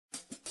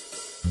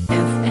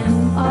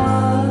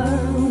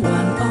FMR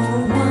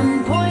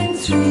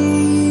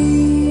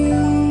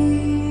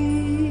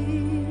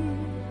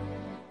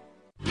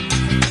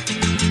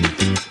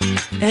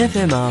 101.3.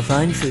 FMR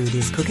Fine Food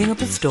is cooking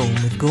up a storm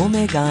with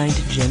gourmet guide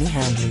Jenny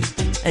Handley.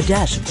 A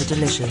dash of the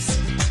delicious.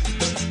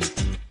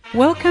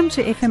 Welcome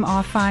to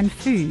FMR Fine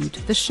Food,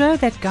 the show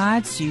that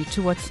guides you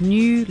to what's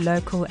new,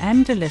 local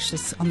and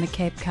delicious on the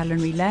Cape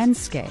culinary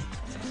landscape.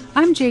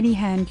 I'm Jenny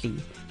Handley,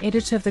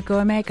 editor of the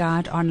Gourmet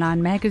Guide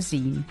online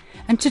magazine,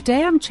 and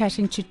today I'm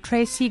chatting to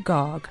Tracy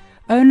Gaag,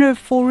 owner of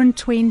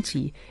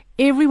 420,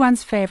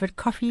 everyone's favourite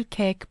coffee,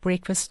 cake,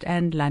 breakfast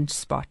and lunch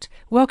spot.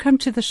 Welcome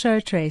to the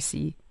show,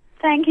 Tracy.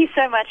 Thank you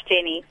so much,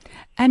 Jenny.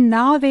 And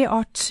now there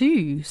are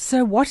two.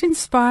 So what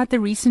inspired the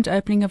recent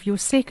opening of your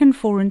second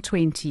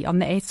 420 on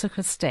the Eggs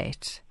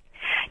estate?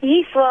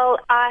 Yes, well,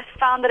 I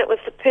found that it was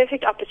the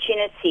perfect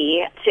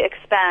opportunity to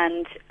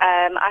expand.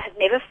 I had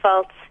never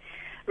felt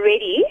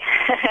ready.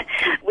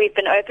 We've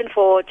been open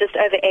for just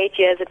over 8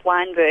 years at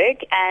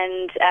Wynberg,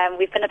 and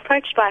we've been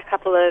approached by a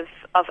couple of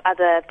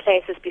other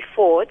places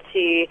before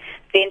to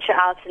venture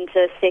out into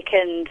a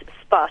second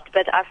spot,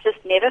 but I've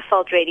just never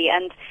felt ready.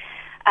 And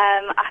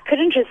I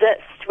couldn't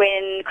resist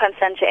when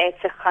Constantia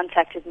Eitzer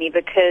contacted me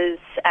because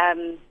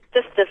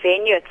just the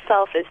venue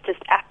itself is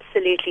just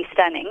absolutely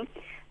stunning.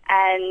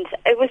 And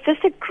it was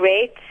just a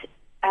great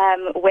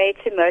way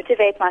to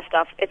motivate my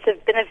staff. It's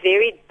been a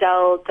very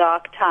dull,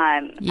 dark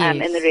time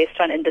in the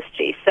restaurant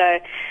industry. So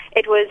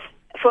it was,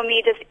 for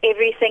me, just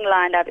everything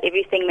lined up,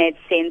 everything made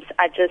sense.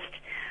 I just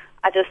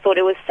thought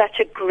it was such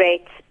a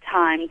great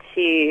time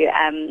to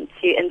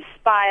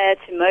inspire,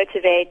 to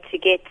motivate, to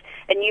get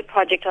a new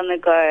project on the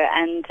go,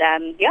 and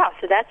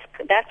so that's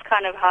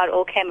kind of how it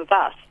all came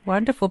about.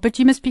 Wonderful, but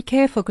you must be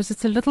careful because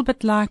it's a little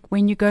bit like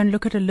when you go and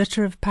look at a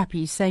litter of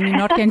puppies saying you're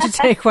not going to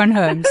take one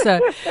home. So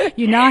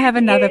you now have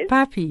another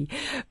puppy.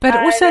 But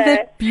also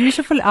that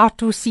beautiful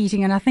outdoor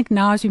seating, and I think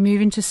now as we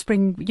move into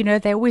spring, you know,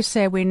 they always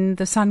say when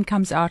the sun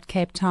comes out,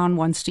 Cape Town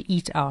wants to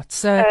eat out.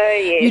 So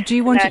you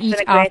do want to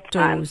eat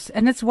outdoors.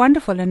 And it's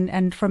wonderful,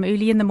 and from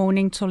early in the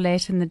morning till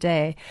late in the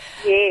day.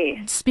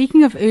 Yeah.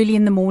 Speaking of early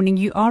in the morning,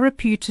 you are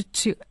reputed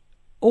to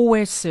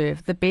always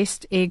serve the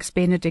best Eggs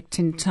Benedict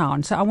in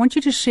town. So I want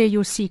you to share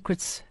your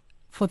secrets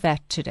for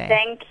that today.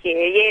 Thank you.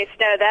 Yes,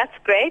 no, that's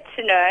great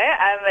to know.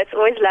 It's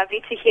always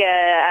lovely to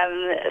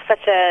hear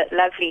such a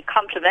lovely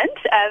compliment.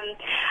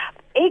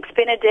 Eggs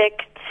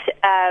Benedict,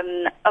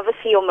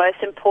 obviously your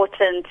most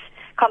important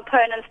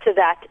components to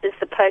that is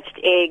the poached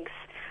eggs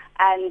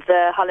and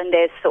the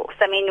hollandaise sauce.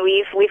 I mean,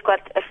 we've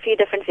got a few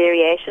different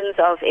variations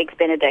of Eggs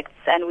Benedicts,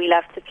 and we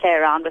love to play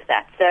around with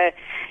that. So,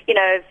 you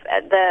know,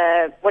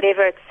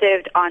 whatever it's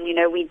served on, you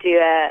know, we do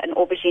an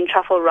aubergine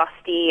truffle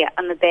rosti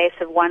on the base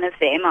of one of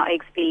them, our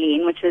eggs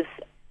Belline, which has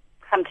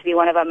come to be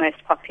one of our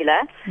most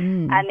popular.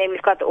 And then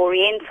we've got the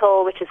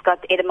oriental, which has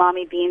got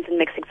edamame beans and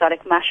mixed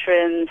exotic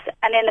mushrooms,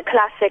 and then the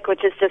classic,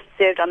 which is just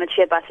served on the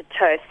chia butter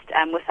toast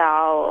with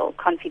our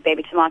confit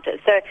baby tomatoes.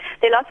 So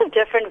there are lots of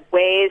different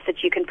ways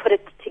that you can put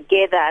it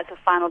together as a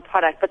final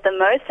product, but the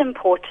most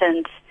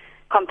important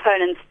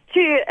components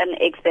to an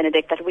Eggs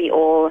Benedict that we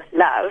all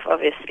love,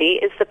 obviously,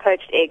 is the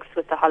poached eggs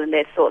with the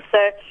hollandaise sauce.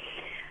 So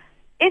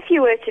if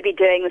you were to be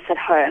doing this at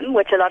home,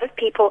 which a lot of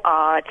people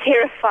are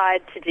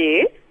terrified to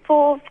do,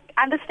 for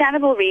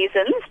understandable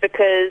reasons,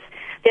 because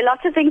there are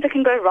lots of things that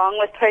can go wrong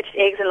with poached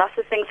eggs and lots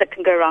of things that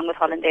can go wrong with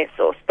hollandaise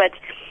sauce. But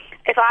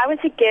if I were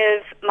to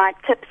give my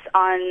tips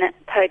on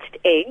poached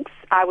eggs,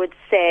 I would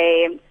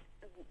say,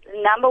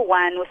 number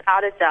one,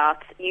 without a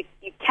doubt, you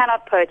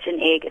cannot poach an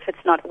egg if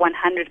it's not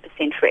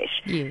 100%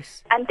 fresh.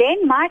 Yes. And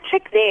then my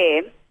trick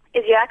there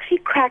is you actually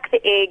crack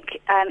the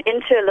egg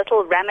into a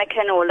little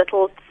ramekin or a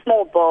little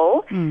small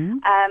bowl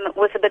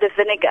with a bit of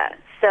vinegar.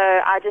 So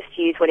I just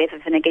use whatever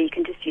vinegar. You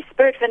can just use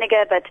spirit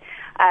vinegar, but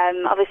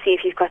obviously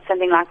if you've got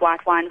something like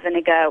white wine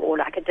vinegar or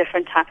like a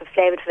different type of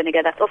flavored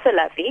vinegar, that's also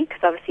lovely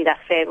because obviously that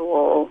flavor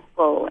will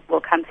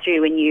come through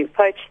when you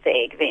poach the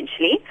egg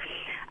eventually.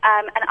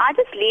 And I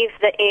just leave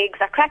the eggs,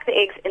 I crack the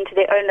eggs into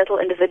their own little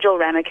individual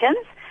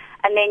ramekins,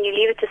 and then you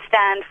leave it to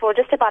stand for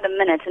just about a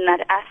minute, and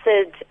that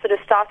acid sort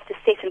of starts to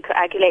set and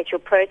coagulate your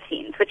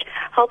proteins, which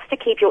helps to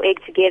keep your egg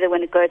together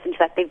when it goes into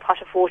that big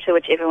pot of water,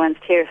 which everyone's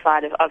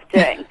terrified of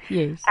doing.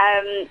 Yes.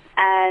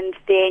 And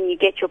then you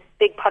get your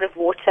big pot of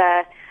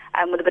water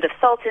with a bit of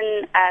salt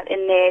in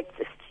there,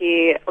 just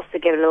to also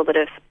give it a little bit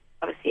of,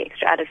 obviously,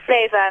 extra added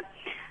flavor.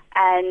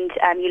 And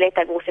you let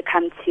that water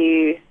come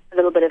to a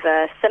little bit of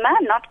a simmer,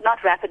 not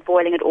rapid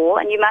boiling at all,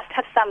 and you must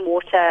have some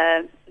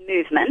water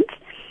movement.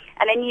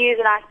 And then you use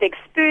a nice big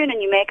spoon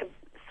and you make a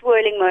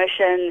swirling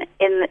motion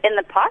in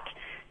the pot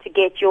to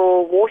get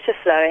your water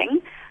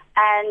flowing.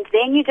 And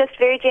then you just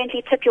very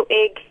gently tip your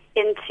egg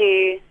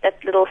into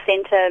that little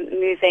center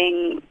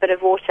moving bit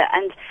of water.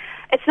 And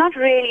it's not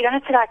really, you don't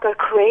have to like go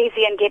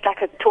crazy and get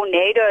like a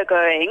tornado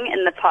going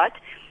in the pot.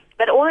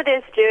 But all it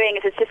is doing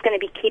is it's just going to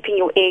be keeping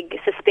your egg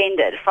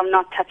suspended from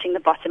not touching the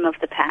bottom of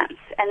the pans.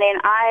 And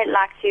then I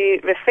like to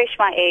refresh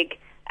my egg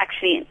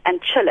actually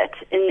and chill it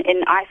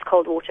in ice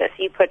cold water.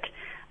 So you put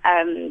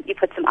You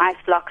put some ice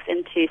blocks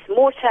into some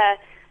water,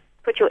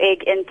 put your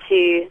egg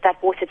into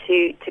that water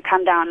to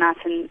come down nice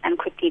and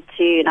quickly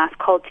to nice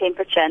cold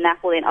temperature, and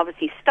that will then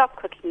obviously stop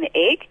cooking the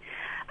egg.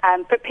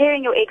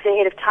 Preparing your eggs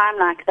ahead of time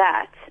like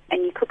that,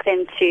 and you cook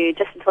them to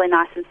just until they're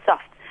nice and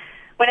soft.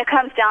 When it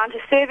comes down to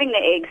serving the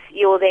eggs,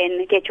 you'll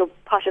then get your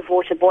pot of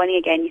water boiling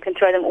again. You can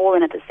throw them all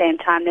in at the same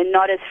time. They're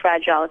not as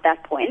fragile at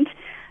that point.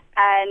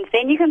 And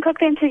then you can cook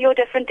them to your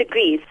different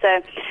degrees.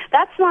 So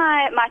that's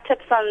my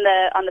tips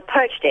on the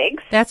poached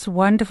eggs. That's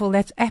wonderful.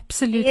 That's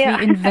absolutely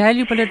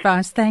invaluable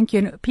advice. Thank you.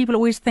 And people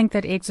always think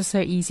that eggs are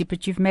so easy,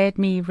 but you've made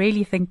me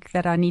really think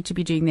that I need to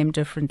be doing them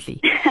differently.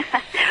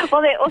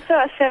 Well, there also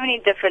are so many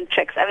different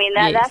tricks. I mean,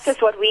 that's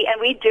just what we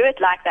do it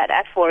like that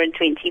at 4 and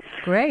 20.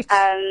 Great.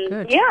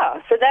 Good. Yeah,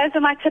 so those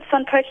are my tips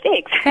on poached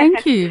eggs.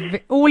 Thank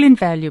you. All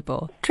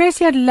invaluable.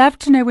 Tracy, I'd love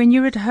to know, when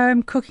you're at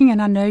home cooking,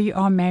 and I know you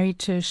are married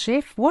to a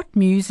chef, what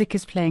music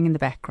is playing in the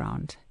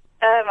background?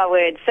 Oh, my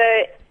word. So,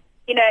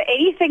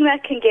 anything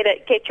that can get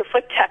your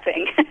foot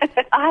tapping.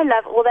 I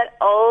love all that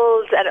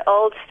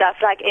old stuff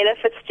like Ella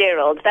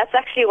Fitzgerald. That's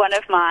actually one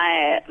of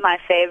my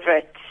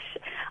favorites.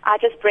 I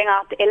just bring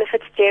out the Ella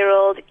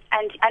Fitzgerald,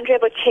 and Andrea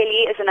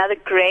Bocelli is another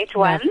great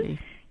one. Lovely.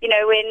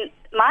 When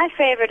my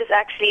favorite is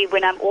actually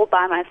when I'm all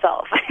by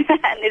myself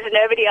and there's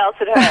nobody else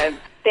at home.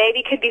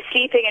 Baby could be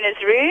sleeping in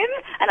his room,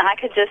 and I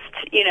could just,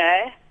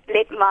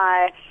 let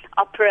my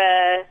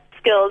opera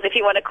skills, if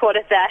you want to call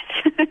it that.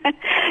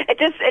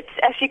 It's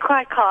actually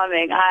quite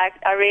calming. I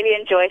really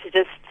enjoy to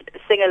just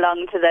sing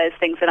along to those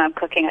things when I'm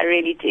cooking. I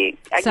really do.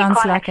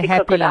 Sounds like a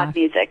happy life.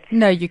 Music.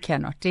 No, you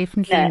cannot.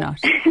 Definitely not.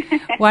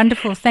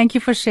 Wonderful. Thank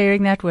you for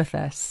sharing that with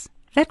us.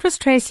 That was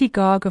Tracy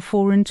Gaag of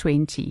 4 and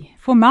 20.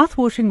 For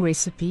mouthwatering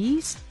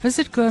recipes,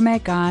 visit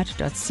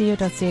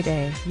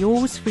gourmetguide.co.za. You're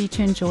always free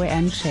to enjoy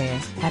and share.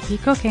 Happy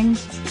cooking.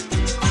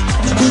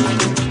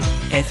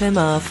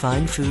 FMR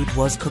Fine Food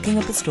was cooking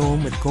up a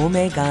storm with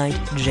gourmet guide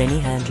Jenny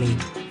Handley.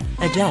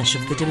 A dash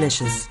of the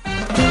delicious.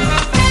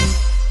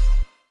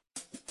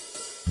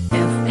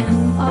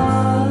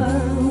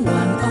 FMR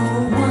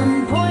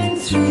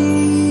 101.3